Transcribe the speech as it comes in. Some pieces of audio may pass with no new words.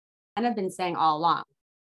of been saying all along.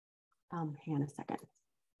 Hang on a second.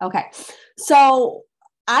 Okay. So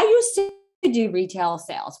I used to do retail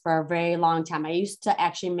sales for a very long time. I used to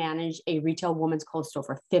actually manage a retail women's clothes store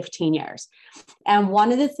for 15 years. And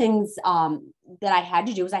one of the things that I had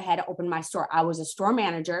to do was I had to open my store. I was a store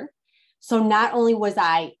manager. So not only was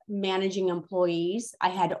I managing employees, I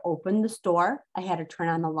had to open the store. I had to turn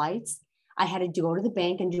on the lights. I had to go to the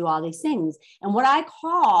bank and do all these things. And what I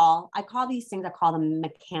call these things, I call them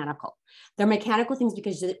mechanical. They're mechanical things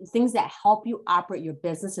because they're things that help you operate your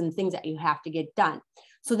business and things that you have to get done.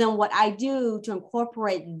 So then what I do to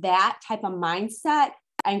incorporate that type of mindset,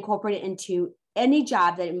 I incorporate it into any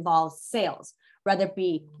job that involves sales, whether it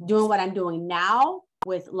be doing what I'm doing now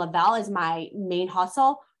with Lavelle as my main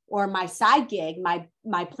hustle, or my side gig,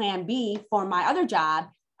 my plan B for my other job.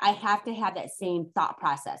 I have to have that same thought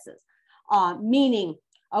processes. Meaning,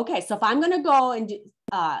 okay, so if I'm going to go and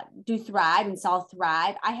do Thrive and sell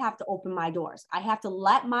Thrive, I have to open my doors. I have to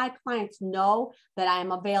let my clients know that I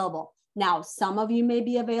am available. Now, some of you may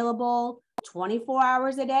be available 24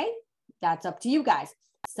 hours a day. That's up to you guys.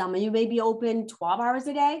 Some of you may be open 12 hours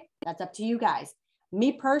a day. That's up to you guys.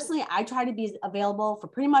 Me personally, I try to be available for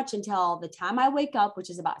pretty much until the time I wake up, which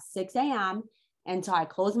is about 6 a.m. until I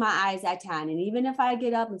close my eyes at 10. And even if I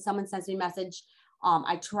get up and someone sends me a message,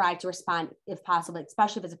 I try to respond if possible,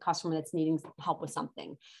 especially if it's a customer that's needing help with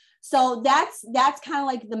something. So that's kind of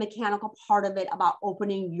like the mechanical part of it about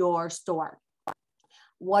opening your store.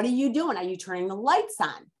 What are you doing? Are you turning the lights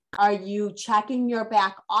on? Are you checking your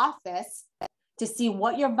back office to see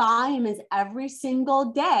what your volume is every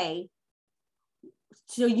single day,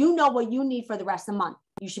 so you know what you need for the rest of the month?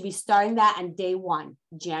 You should be starting that on day one,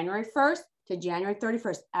 January 1st to January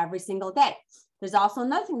 31st, every single day. There's also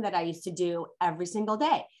another thing that I used to do every single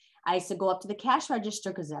day. I used to go up to the cash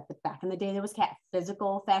register, because back in the day there was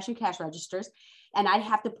physical fashion cash registers, and I'd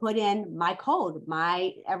have to put in my code,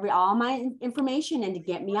 all my information in to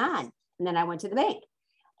get me on. And then I went to the bank.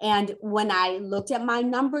 And when I looked at my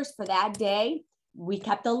numbers for that day, we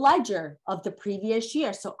kept a ledger of the previous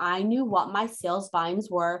year. So I knew what my sales volumes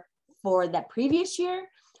were for that previous year.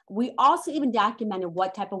 We also even documented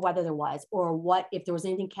what type of weather there was, or what, if there was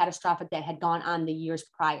anything catastrophic that had gone on the years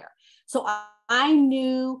prior. So I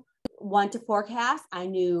knew when to forecast. I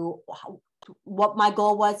knew what my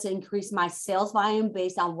goal was to increase my sales volume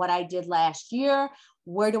based on what I did last year.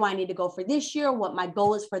 Where do I need to go for this year? What my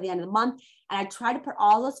goal is for the end of the month. And I try to put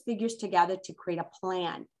all those figures together to create a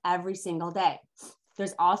plan every single day.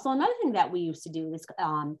 There's also another thing that we used to do.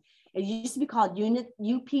 It used to be called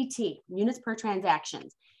UPT, units per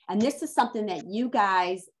transactions. And this is something that you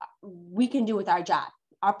guys, we can do with our job.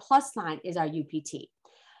 Our plus line is our UPT.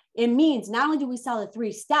 It means not only do we sell the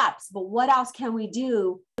 3 steps, but what else can we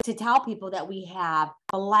do to tell people that we have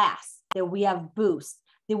Blast, that we have Boost,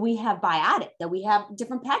 that we have Biotic, that we have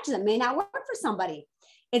different patches that may not work for somebody.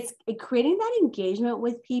 It's creating that engagement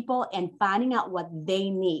with people and finding out what they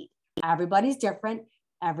need. Everybody's different.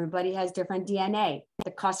 Everybody has different DNA.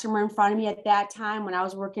 The customer in front of me at that time when I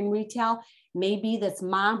was working retail, maybe this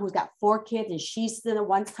mom who's got 4 kids and she's the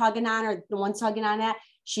one tugging on her, the one tugging on that.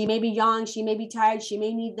 She may be young, she may be tired, she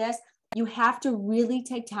may need this. You have to really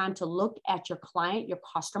take time to look at your client, your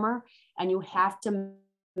customer, and you have to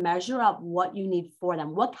measure up what you need for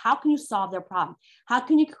them. How can you solve their problem? How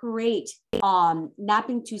can you create, not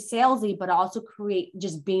being too salesy, but also create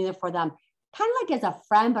just being there for them, kind of like as a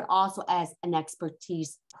friend, but also as an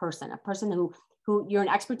expertise person, a person who you're an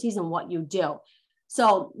expertise in what you do.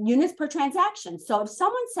 So units per transaction. So if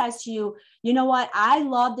someone says to you, you know what, I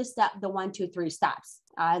love the 1, 2, 3 steps.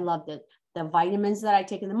 I love the vitamins that I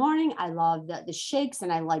take in the morning. I love the shakes,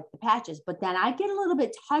 and I like the patches, but then I get a little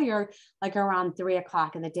bit tired, like around 3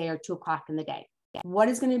 o'clock in the day or 2 o'clock in the day. What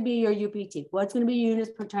is going to be your UPT? What's going to be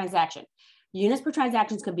units per transaction? Units per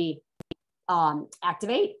transactions could be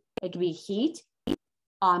activate. It could be heat.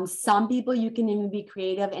 Some people, you can even be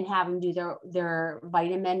creative and have them do their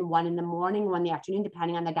vitamin 1 in the morning, 1 in the afternoon,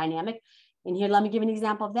 depending on the dynamic. And here, let me give an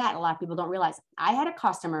example of that. A lot of people don't realize. I had a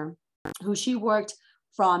customer who she worked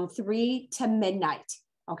from 3 to midnight.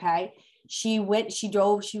 Okay. She worked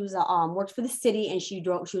for the city, and she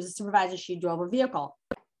was a supervisor. She drove a vehicle.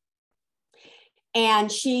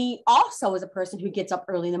 And she also was a person who gets up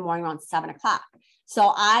early in the morning around 7 o'clock.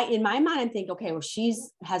 So in my mind, I'm thinking, okay, well,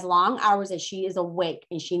 has long hours that she is awake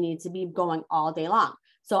and she needs to be going all day long.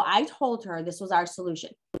 So I told her this was our solution.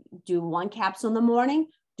 Do 1 capsule in the morning,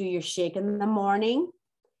 do your shake in the morning,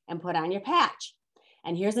 and put on your patch.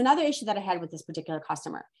 And here's another issue that I had with this particular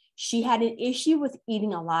customer. She had an issue with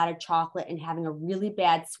eating a lot of chocolate and having a really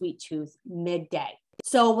bad sweet tooth midday.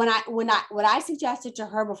 So what I suggested to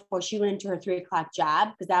her before she went into her 3 o'clock job,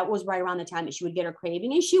 because that was right around the time that she would get her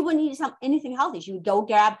craving, and she wouldn't eat anything healthy. She would go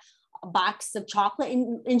grab a box of chocolate,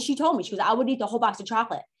 and she told me, she goes, I would eat the whole box of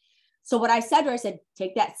chocolate. So what I said to her, I said,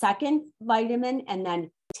 take that second vitamin and then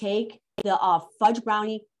take the fudge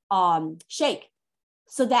brownie shake.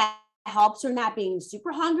 So that helps her not being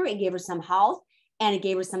super hungry. It gave her some health, and it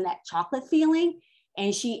gave her some of that chocolate feeling.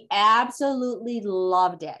 And she absolutely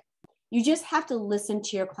loved it. You just have to listen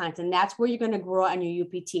to your clients, and that's where you're going to grow on your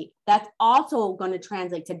UPT. That's also going to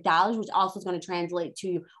translate to dollars, which also is going to translate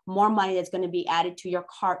to more money that's going to be added to your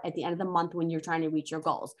cart at the end of the month when you're trying to reach your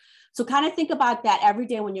goals. So kind of think about that every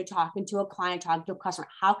day when you're talking to a client, talking to a customer.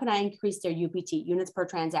 How can I increase their UPT, units per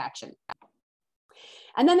transaction?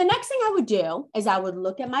 And then the next thing I would do is I would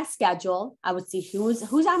look at my schedule. I would see who's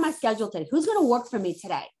on my schedule today, who's going to work for me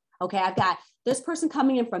today. Okay, I've got this person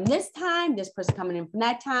coming in from this time, this person coming in from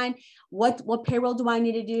that time. What payroll do I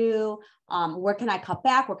need to do? Where can I cut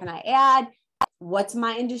back? Where can I add? What's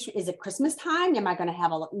my industry? Is it Christmas time? Am I going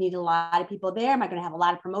to need a lot of people there? Am I going to have a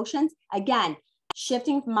lot of promotions? Again,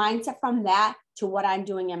 shifting mindset from that to what I'm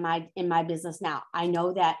doing in my business now. I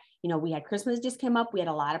know that, we had Christmas just came up. We had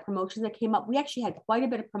a lot of promotions that came up. We actually had quite a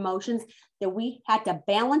bit of promotions that we had to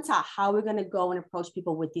balance out how we're going to go and approach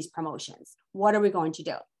people with these promotions. What are we going to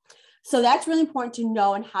do? So that's really important to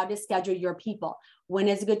know, and how to schedule your people. When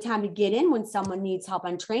is a good time to get in? When someone needs help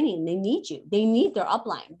on training, they need you. They need their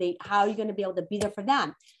upline. How are you going to be able to be there for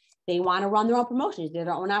them? They want to run their own promotions. They're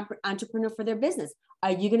their own entrepreneur for their business.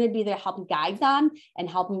 Are you going to be there helping guide them and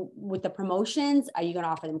helping with the promotions? Are you going to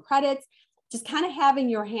offer them credits? Just kind of having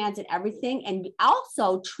your hands in everything, and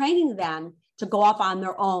also training them to go off on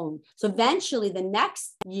their own. So eventually the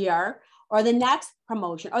next year or the next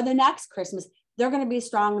promotion or the next Christmas, they're going to be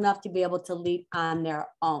strong enough to be able to lead on their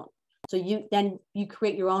own. So you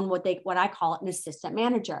create your own, what I call it, an assistant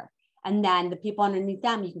manager. And then the people underneath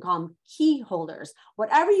them, you can call them key holders.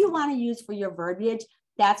 Whatever you want to use for your verbiage,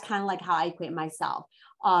 that's kind of like how I equate myself.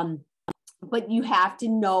 But you have to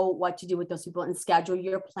know what to do with those people and schedule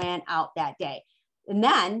your plan out that day. And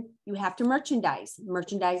then you have to merchandise.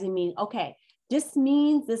 Merchandising means, okay, this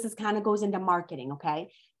means this kind of goes into marketing,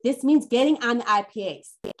 okay? This means getting on the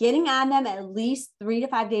IPAs, getting on them at least 3 to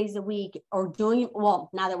 5 days a week, or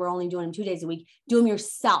now that we're only doing them 2 days a week, do them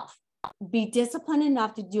yourself. Be disciplined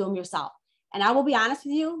enough to do them yourself. And I will be honest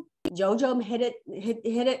with you, JoJo hit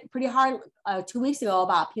it pretty hard 2 weeks ago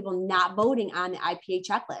about people not voting on the IPA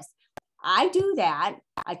checklist. I do that.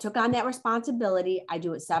 I took on that responsibility. I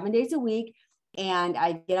do it 7 days a week, and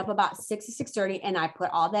I get up about 6 to 6:30, and I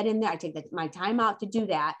put all that in there. I take my time out to do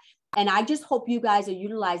that. And I just hope you guys are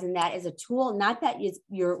utilizing that as a tool, not that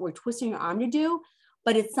we're twisting your arm to do,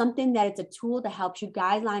 but it's something that it's a tool that helps you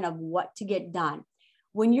guideline of what to get done.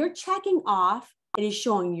 When you're checking off, it is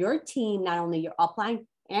showing your team, not only your upline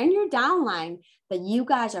and your downline, that you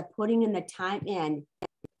guys are putting in the time in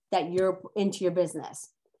that you're into your business.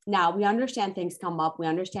 Now, we understand things come up. We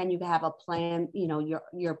understand you have a plan,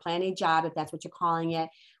 you're planning a job, if that's what you're calling it.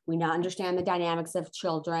 We now understand the dynamics of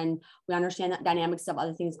children. We understand the dynamics of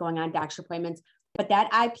other things going on, doctor appointments. But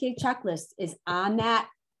that IPA checklist is on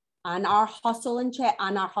our hustle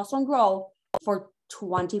and grow for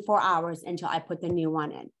 24 hours until I put the new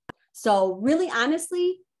one in. So really,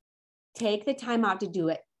 honestly, take the time out to do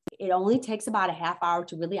it. It only takes about a half hour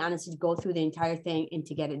to really honestly go through the entire thing and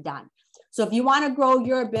to get it done. So if you want to grow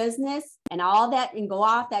your business and all that and go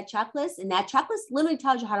off that checklist, and that checklist literally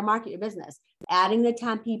tells you how to market your business, adding the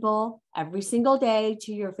 10 people every single day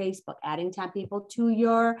to your Facebook, adding 10 people to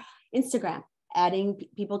your Instagram, adding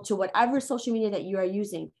people to whatever social media that you are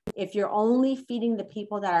using. If you're only feeding the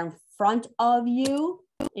people that are in front of you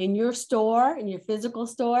in your store, in your physical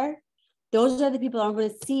store, those are the people that are going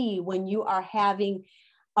to see when you are having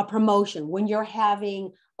a promotion, when you're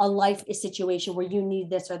having a life situation where you need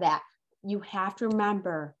this or that. You have to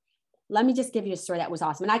remember, let me just give you a story that was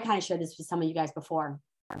awesome. And I kind of shared this with some of you guys before.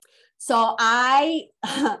 So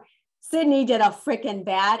Sydney did a freaking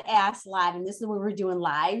badass live, and this is when we were doing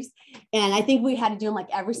lives. And I think we had to do them like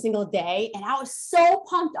every single day. And I was so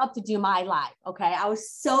pumped up to do my live. Okay. I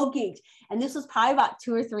was so geeked. And this was probably about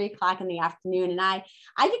 2 or 3 o'clock in the afternoon. And I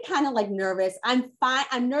get kind of like nervous. I'm fine.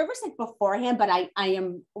 I'm nervous like beforehand, but I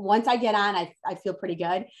am, once I get on, I feel pretty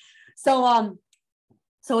good.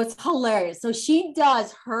 So it's hilarious. So she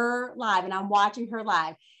does her live, and I'm watching her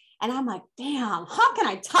live, and I'm like, damn, how can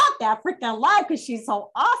I top that freaking live? Because she's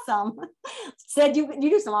so awesome. Said you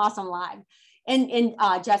do some awesome live, and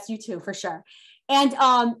Jess, you too, for sure. And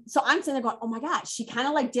so I'm sitting there going, oh my God, she kind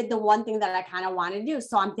of like did the one thing that I kind of wanted to do.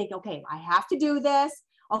 So I'm thinking, okay, I have to do this.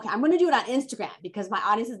 Okay, I'm going to do it on Instagram because my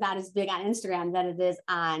audience is not as big on Instagram than it is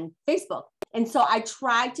on Facebook. And so I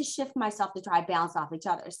tried to shift myself to try to balance off each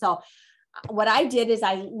other. So what I did is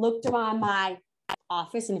I looked around my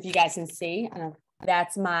office, and if you guys can see,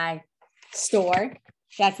 that's my store.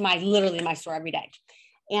 That's literally my store every day.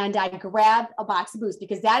 And I grabbed a box of Boost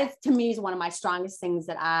because that is, to me, is one of my strongest things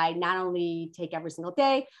that I not only take every single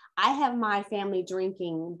day. I have my family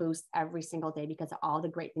drinking Boost every single day because of all the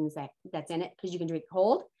great things that's in it. Because you can drink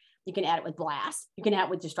cold, you can add it with blast, you can add it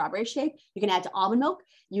with the strawberry shake, you can add to almond milk,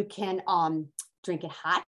 you can drink it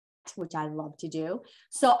hot, which I love to do.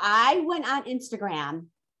 So I went on Instagram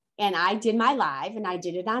and I did my live, and I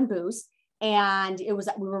did it on Boost. And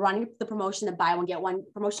we were running the promotion, the buy one, get one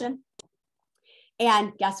promotion.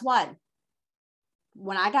 And guess what?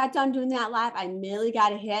 When I got done doing that live, I immediately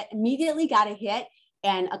got a hit.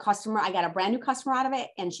 And I got a brand new customer out of it,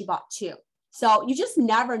 and she bought 2. So you just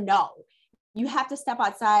never know. You have to step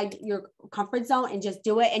outside your comfort zone and just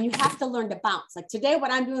do it. And you have to learn to bounce. Like today,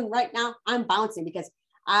 what I'm doing right now, I'm bouncing because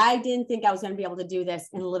I didn't think I was going to be able to do this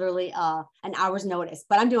in literally an hour's notice,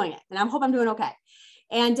 but I'm doing it. And I hope I'm doing okay.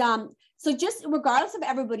 And so just regardless of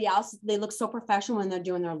everybody else, they look so professional when they're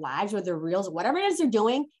doing their lives or their reels, whatever it is they're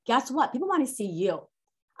doing. Guess what? People want to see you.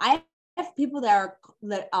 I have people that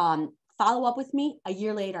follow up with me a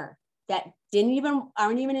year later that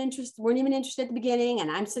weren't even interested at the beginning.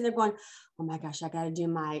 And I'm sitting there going, oh my gosh, I got to do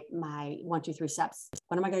my 1, 2, 3 steps.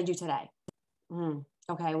 What am I going to do today?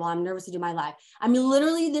 Okay, well, I'm nervous to do my live. I mean,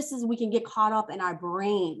 literally, we can get caught up in our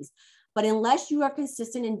brains, but unless you are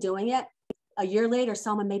consistent in doing it, a year later,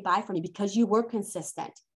 someone may buy from you because you were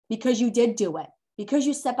consistent, because you did do it, because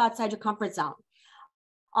you step outside your comfort zone.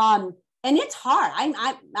 And it's hard. I'm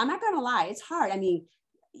not going to lie. It's hard. I mean,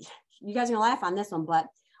 you guys are going to laugh on this one, but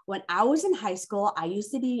when I was in high school, I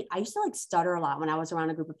used to like stutter a lot when I was around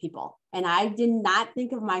a group of people. And I did not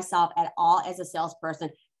think of myself at all as a salesperson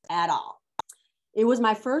at all. It was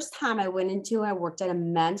my first time I worked at a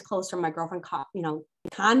men's clothes store. My girlfriend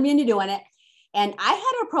conned me into doing it. And I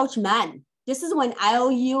had to approach men. This is when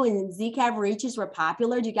IOU and Z-Cav reaches were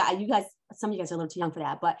popular. You guys, some of you guys are a little too young for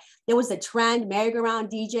that, but there was a trend, merry-go-round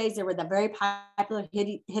DJs. They were the very popular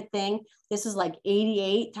hit thing. This is like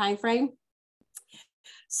 88 timeframe.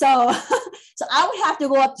 So I would have to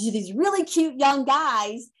go up to these really cute young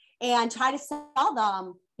guys and try to sell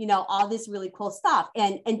them, all this really cool stuff.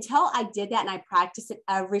 And until I did that and I practiced it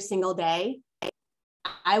every single day,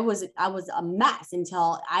 I was a mess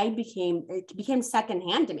until it became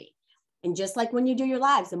secondhand to me. And just like when you do your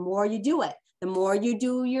lives, the more you do it, the more you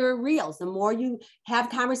do your reels, the more you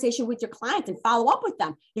have conversation with your clients and follow up with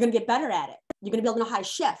them, you're going to get better at it. You're going to be able to know how to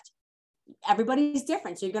shift. Everybody's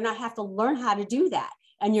different. So you're going to have to learn how to do that.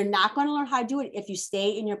 And you're not going to learn how to do it if you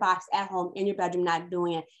stay in your box at home, in your bedroom, not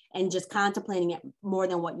doing it and just contemplating it more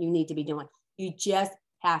than what you need to be doing. You just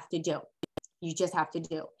have to do.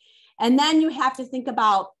 And then you have to think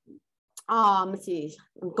about, let's see,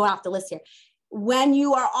 I'm going off the list here. When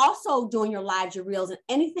you are also doing your lives, your reels, and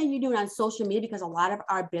anything you're doing on social media, because a lot of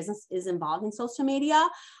our business is involved in social media,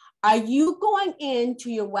 are you going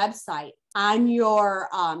into your website on your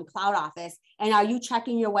cloud office and are you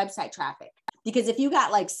checking your website traffic? Because if you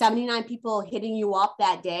got like 79 people hitting you up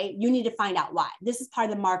that day, you need to find out why. This is part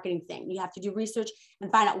of the marketing thing. You have to do research and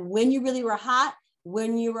find out when you really were hot,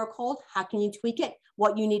 when you were cold, how can you tweak it,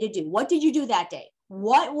 what you need to do. What did you do that day?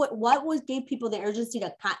 What gave people the urgency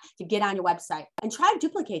to get on your website, and try to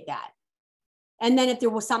duplicate that. And then if there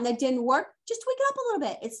was something that didn't work, just tweak it up a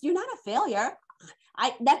little bit. You're not a failure.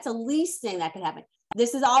 That's the least thing that could happen.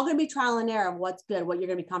 This is all going to be trial and error of what's good, what you're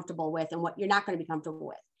going to be comfortable with, and what you're not going to be comfortable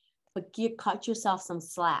with. But cut yourself some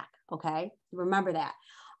slack. Okay. Remember that.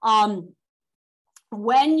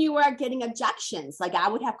 When you are getting objections, like I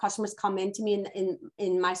would have customers come into me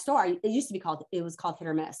in my store. It was called Hit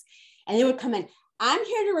or Miss. And they would come in, I'm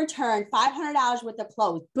here to return $500 worth of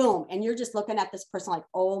clothes. Boom. And you're just looking at this person like,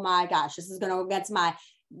 oh my gosh, this is going to go against my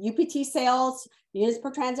UPT sales, units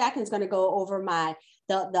per transaction is going to go over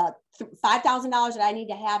the $5,000 that I need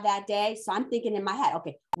to have that day. So I'm thinking in my head,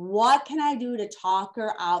 okay, what can I do to talk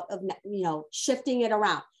her out of, shifting it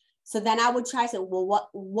around? So then I would try to say, well,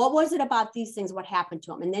 what was it about these things? What happened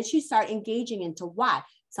to them? And then she start engaging into why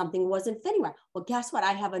something wasn't fitting right. Well, guess what?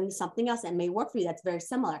 I have something else that may work for you that's very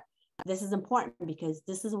similar. This is important because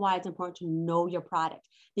this is why it's important to know your product,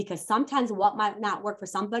 because sometimes what might not work for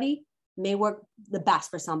somebody may work the best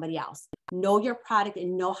for somebody else. Know your product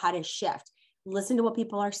and know how to shift. Listen to what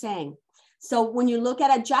people are saying. So when you look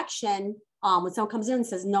at objection, when someone comes in and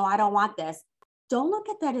says, no, I don't want this, don't look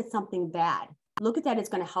at that as something bad. Look at that as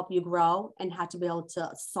going to help you grow and how to be able to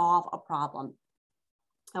solve a problem.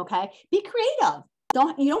 Okay. Be creative.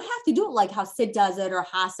 You don't have to do it like how Sid does it, or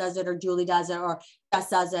Haas does it, or Julie does it, or Jess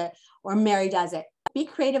does it, or Mary does it. Be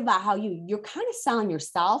creative about how you're kind of selling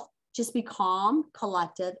yourself. Just be calm,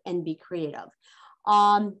 collective, and be creative.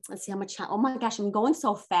 Let's see how much time. Oh my gosh, I'm going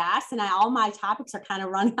so fast, and all my topics are kind of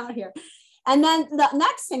running out here. And then the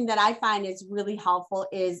next thing that I find is really helpful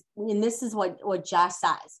is, and this is what Jess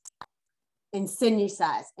says, and Sydney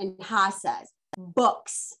says, and Haas says,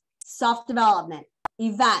 books, self-development,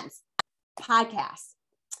 events, podcasts.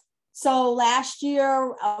 So last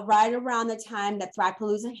year, right around the time that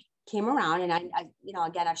Thrive-Palooza came around, and I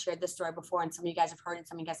again, I've shared this story before, and some of you guys have heard it,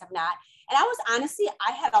 some of you guys have not. And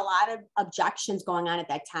I had a lot of objections going on at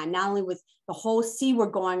that time, not only with the whole C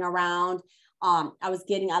word going around. I was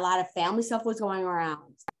getting a lot of family stuff was going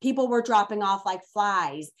around. People were dropping off like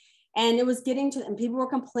flies, and it was getting to, and people were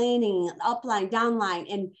complaining, upline,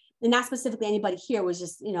 downline, and not specifically anybody here was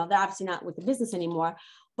just, they're obviously not with the business anymore.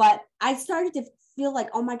 But I started to feel like,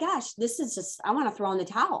 oh my gosh, this is just, I want to throw in the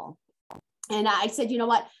towel. And I said, you know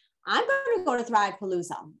what? I'm going to go to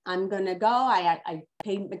Thrive-Palooza. I'm going to go. I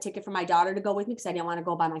paid a ticket for my daughter to go with me because I didn't want to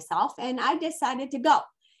go by myself. And I decided to go.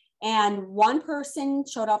 And one person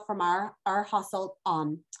showed up from our hustle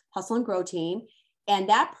and grow team. And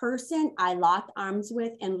that person I locked arms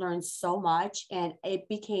with and learned so much. And it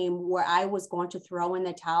became where I was going to throw in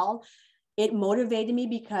the towel. It motivated me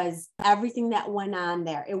because everything that went on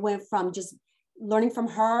there, it went from just learning from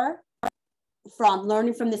her, from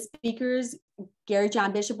learning from the speakers. Gary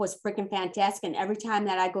John Bishop was freaking fantastic. And every time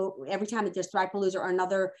that there's Thrive-Palooza or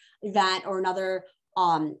another event or another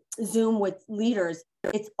Zoom with leaders,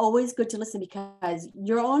 it's always good to listen, because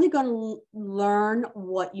you're only going to learn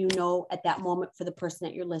what you know at that moment for the person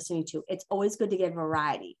that you're listening to. It's always good to get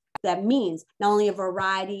variety. That means not only a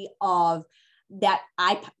variety of that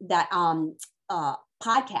podcast,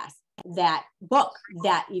 that book,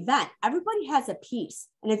 that event. Everybody has a piece,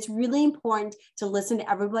 and it's really important to listen to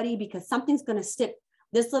everybody, because something's going to stick.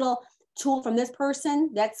 This little tool from this person,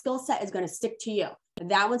 that skill set is going to stick to you.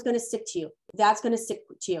 That one's going to stick to you. That's going to stick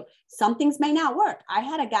to you. Some things may not work. I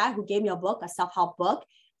had a guy who gave me a book, a self-help book,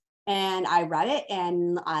 and I read it.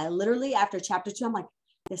 And I literally, after chapter 2, I'm like,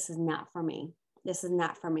 this is not for me. This is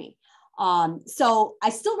not for me. So I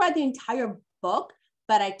still read the entire book,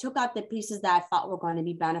 but I took out the pieces that I thought were going to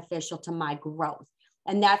be beneficial to my growth.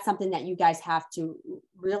 And that's something that you guys have to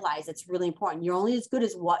realize. It's really important. You're only as good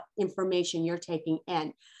as what information you're taking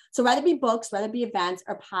in. So whether it be books, whether it be events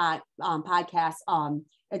or podcasts,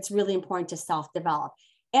 it's really important to self-develop.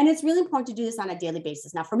 And it's really important to do this on a daily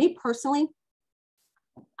basis. Now, for me personally,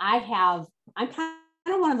 I'm kind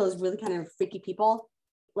of one of those really kind of freaky people.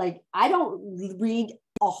 Like, I don't read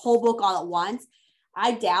a whole book all at once.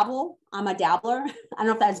 I dabble. I'm a dabbler. I don't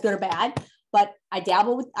know if that's good or bad, but I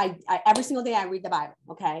dabble with, I every single day I read the Bible.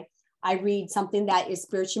 Okay. I read something that is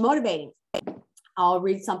spiritually motivating. I'll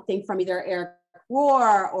read something from either Eric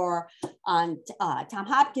Rohr or Tom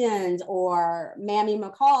Hopkins or Mamie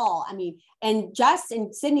McCall. I mean, and Jess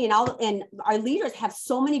and Sydney and our leaders have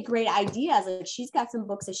so many great ideas. Like, she's got some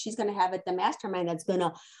books that she's going to have at the mastermind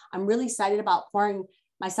I'm really excited about pouring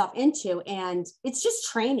myself into. And it's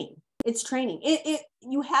just training. It's training.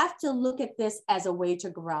 You have to look at this as a way to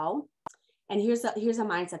grow. And here's a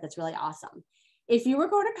mindset that's really awesome. If you were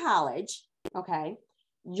going to college, okay,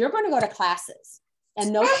 you're going to go to classes,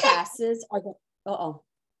 and those classes are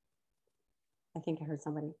I think I heard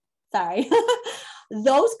somebody. Sorry.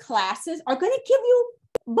 Those classes are going to give you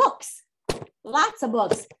books, lots of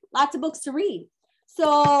books to read.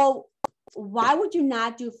 So why would you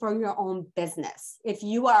not do for your own business? If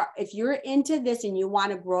you're into this and you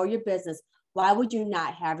want to grow your business, why would you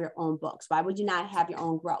not have your own books? Why would you not have your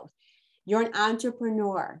own growth? You're an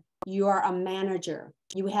entrepreneur. You are a manager.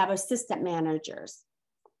 You have assistant managers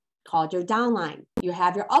called your downline. You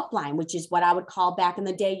have your upline, which is what I would call back in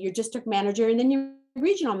the day your district manager, and then your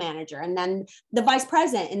regional manager, and then the vice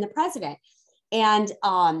president and the president. And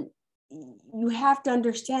you have to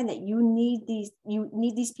understand that you need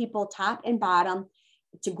these people top and bottom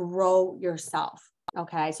to grow yourself.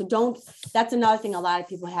 Okay. So that's another thing. A lot of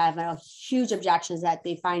people have a huge objections that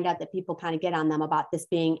they find out that people kind of get on them about this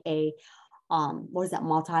being a, what is that,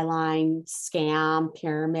 multi-line scam,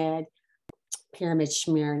 pyramid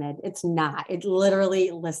schmearing. It's not. It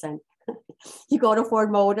literally, listen, you go to Ford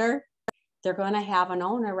Motor, they're going to have an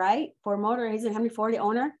owner, right? Ford Motor, isn't Henry Ford the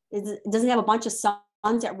owner? Doesn't have a bunch of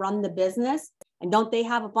sons that run the business? And don't they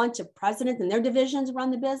have a bunch of presidents in their divisions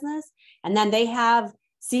run the business? And then they have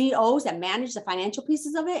CEOs that manage the financial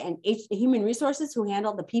pieces of it, and human resources who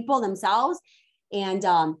handle the people themselves, and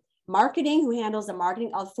marketing who handles the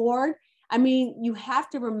marketing of Ford. I mean, you have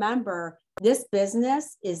to remember this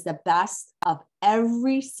business is the best of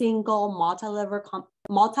every single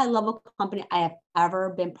multi-level company I have ever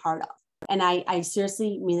been part of. And I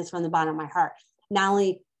seriously mean this from the bottom of my heart. Not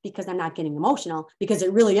only because I'm not getting emotional, because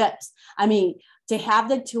it really is. I mean, to have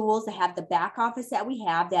the tools, to have the back office that we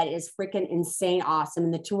have, that is freaking insane awesome.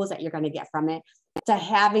 And the tools that you're going to get from it, to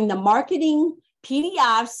having the marketing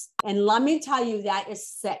PDFs. And let me tell you, that is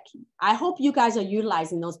sick. I hope you guys are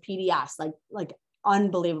utilizing those PDFs, like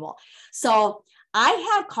unbelievable. So I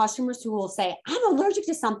have customers who will say, I'm allergic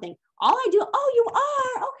to something. All I do, oh, you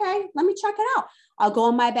are? Okay, let me check it out. I'll go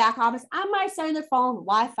in my back office on my cellular phone,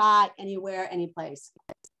 Wi-Fi, anywhere, any place.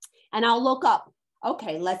 And I'll look up,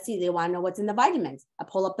 okay, let's see, they want to know what's in the vitamins. I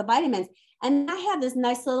pull up the vitamins, and I have this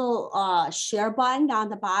nice little share button down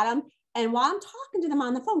the bottom. And while I'm talking to them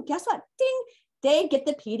on the phone, guess what? Ding, they get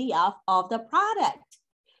the PDF of the product.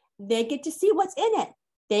 They get to see what's in it.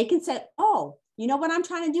 They can say, oh, you know what I'm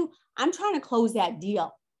trying to do? I'm trying to close that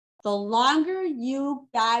deal. The longer you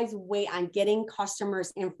guys wait on getting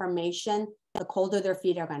customers information, the colder their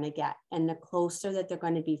feet are going to get, and the closer that they're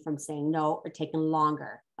going to be from saying no or taking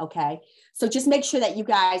longer. Okay. So just make sure that you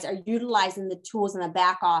guys are utilizing the tools in the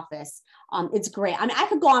back office. It's great. I mean, I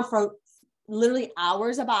could go on for literally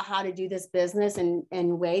hours about how to do this business in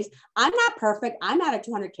ways. I'm not perfect. I'm not at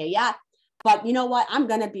 200K yet, but you know what? I'm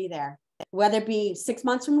going to be there, whether it be 6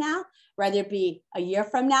 months from now, whether it be a year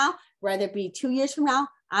from now, whether it be 2 years from now.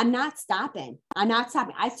 I'm not stopping. I'm not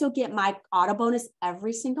stopping. I still get my auto bonus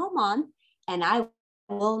every single month, and I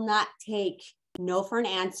will not take no for an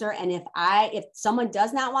answer. And if someone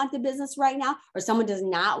does not want the business right now, or someone does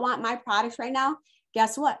not want my products right now,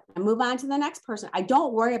 guess what? I move on to the next person. I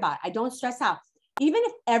don't worry about it. I don't stress out. Even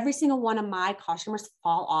if every single one of my customers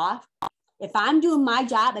fall off, if I'm doing my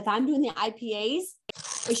job, if I'm doing the IPAs,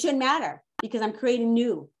 it shouldn't matter, because I'm creating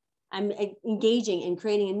new. I'm engaging and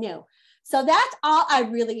creating a new. So that's all I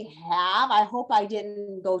really have. I hope I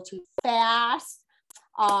didn't go too fast.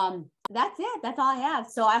 That's it. That's all I have.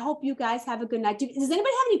 So I hope you guys have a good night. Does anybody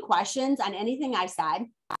have any questions on anything I said?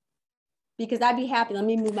 Because I'd be happy. Let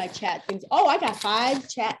me move my chat things. Oh, I got 5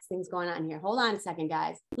 chat things going on here. Hold on a second,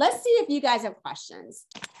 guys. Let's see if you guys have questions.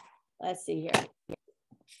 Let's see here.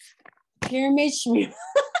 Pyramid schmear.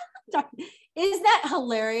 Is that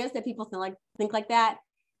hilarious that people think like that?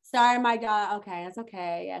 Sorry, my God. Okay, that's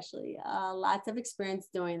okay, Ashley. Lots of experience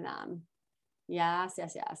doing them. Yes.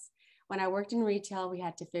 When I worked in retail, we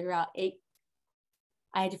had to figure out I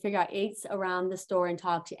had to figure out 8s around the store and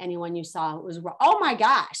talk to anyone you saw. It was, oh my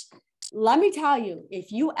gosh. Let me tell you,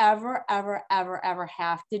 if you ever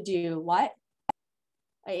have to do what?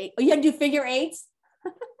 You had to do figure 8s?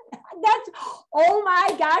 Oh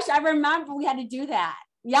my gosh, I remember we had to do that.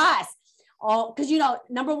 Yes. Oh, because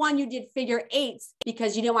number one, you did figure 8s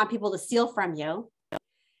because you didn't want people to steal from you.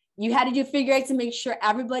 You had to do figure 8s to make sure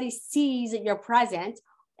everybody sees that you're present.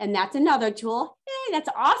 And that's another tool. Hey, that's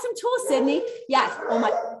an awesome tool, Sydney. Yes. Oh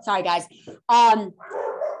my, sorry guys.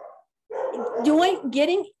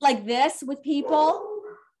 Getting like this with people,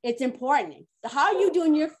 it's important. How are you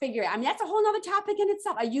doing your figure? I mean, that's a whole nother topic in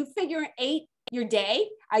itself. Are you figuring 8 your day?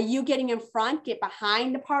 Are you getting in front, get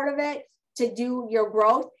behind the part of it to do your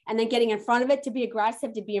growth, and then getting in front of it to be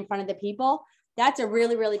aggressive, to be in front of the people? That's a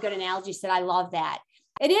really, really good analogy, Sid. I love that.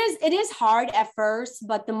 It is hard at first,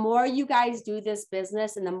 but the more you guys do this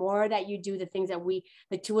business and the more that you do the things that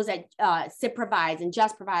the tools that Sid provides and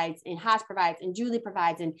Jess provides and Haas provides and Julie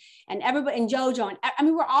provides and everybody and Jojo, and I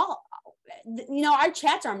mean, we're all, our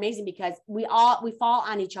chats are amazing because we fall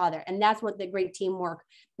on each other, and that's what the great teamwork,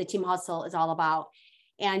 the team hustle is all about.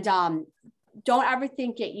 And don't ever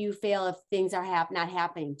think that you fail if things are not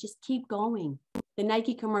happening. Just keep going. The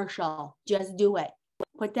Nike commercial, just do it.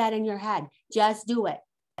 Put that in your head. Just do it.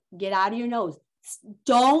 Get out of your nose.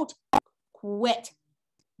 Don't quit.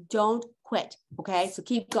 Don't quit. Okay. So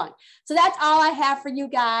keep going. So that's all I have for you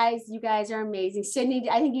guys. You guys are amazing. Sydney,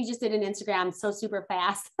 I think you just did an Instagram so super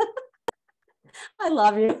fast. I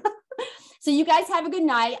love you. So you guys have a good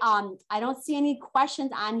night. I don't see any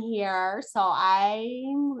questions on here, so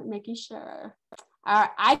I'm making sure. All right,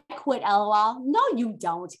 I quit, LOL. No, you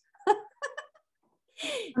don't.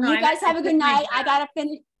 You guys have a good night. I gotta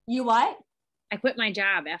finish. You what? I quit my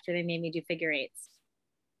job after they made me do figure 8s.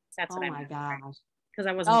 That's what I'm. Oh my gosh. Because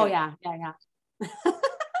I wasn't. Oh yeah.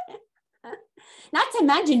 Not to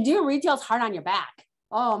mention, doing retail is hard on your back.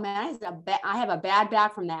 Oh man, I have a bad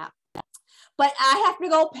back from that. But I have to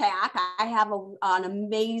go pack. I have an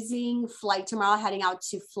amazing flight tomorrow heading out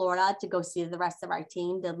to Florida to go see the rest of our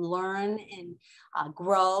team, to learn and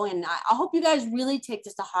grow. And I hope you guys really take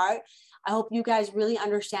this to heart. I hope you guys really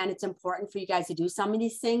understand it's important for you guys to do some of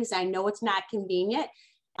these things. I know it's not convenient.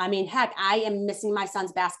 I mean, heck, I am missing my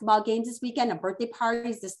son's basketball games this weekend, and birthday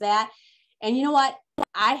parties, this, that. And you know what?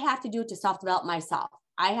 I have to do it to self-develop myself.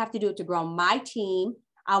 I have to do it to grow my team.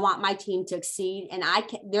 I want my team to exceed, and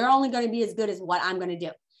they're only going to be as good as what I'm going to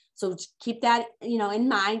do. So keep that, in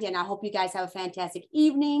mind. And I hope you guys have a fantastic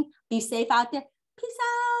evening. Be safe out there. Peace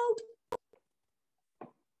out.